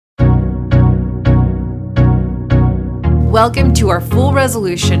Welcome to our full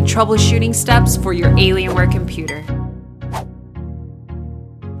resolution troubleshooting steps for your Alienware computer.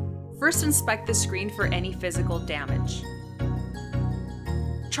 First, inspect the screen for any physical damage.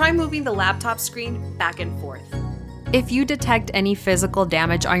 Try moving the laptop screen back and forth. If you detect any physical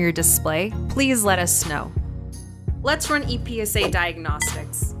damage on your display, please let us know. Let's run ePSA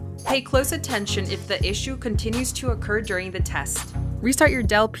diagnostics. Pay close attention if the issue continues to occur during the test. Restart your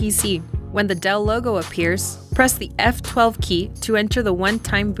Dell PC. When the Dell logo appears, press the F12 key to enter the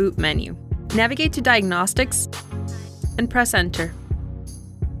one-time boot menu. Navigate to Diagnostics and press Enter.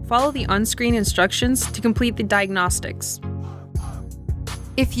 Follow the on-screen instructions to complete the diagnostics.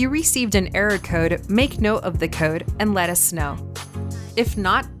 If you received an error code, make note of the code and let us know. If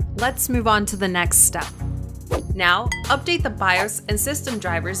not, let's move on to the next step. Now, update the BIOS and system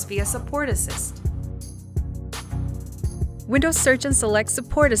drivers via Support Assist. Windows search and select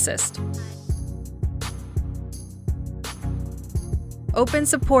Support Assist. Open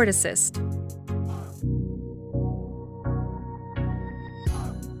Support Assist.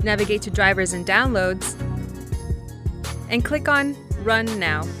 Navigate to Drivers and Downloads and click on Run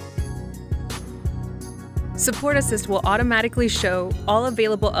Now. Support Assist will automatically show all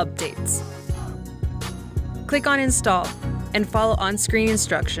available updates. Click on Install and follow on-screen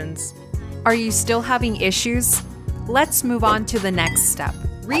instructions. Are you still having issues? Let's move on to the next step.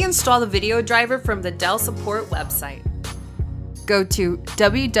 Reinstall the video driver from the Dell support website. Go to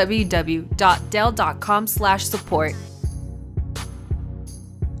www.dell.com/support.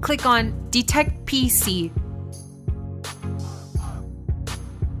 Click on Detect PC.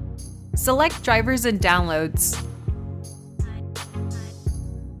 Select Drivers and Downloads.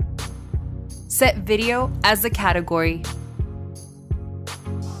 Set Video as the category.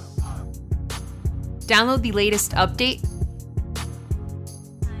 Download the latest update.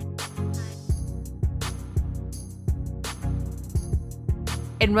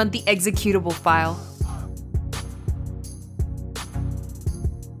 And run the executable file.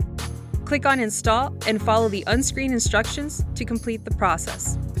 Click on Install and follow the on-screen instructions to complete the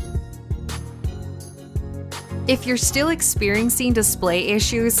process. If you're still experiencing display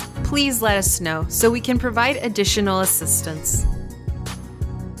issues, please let us know so we can provide additional assistance.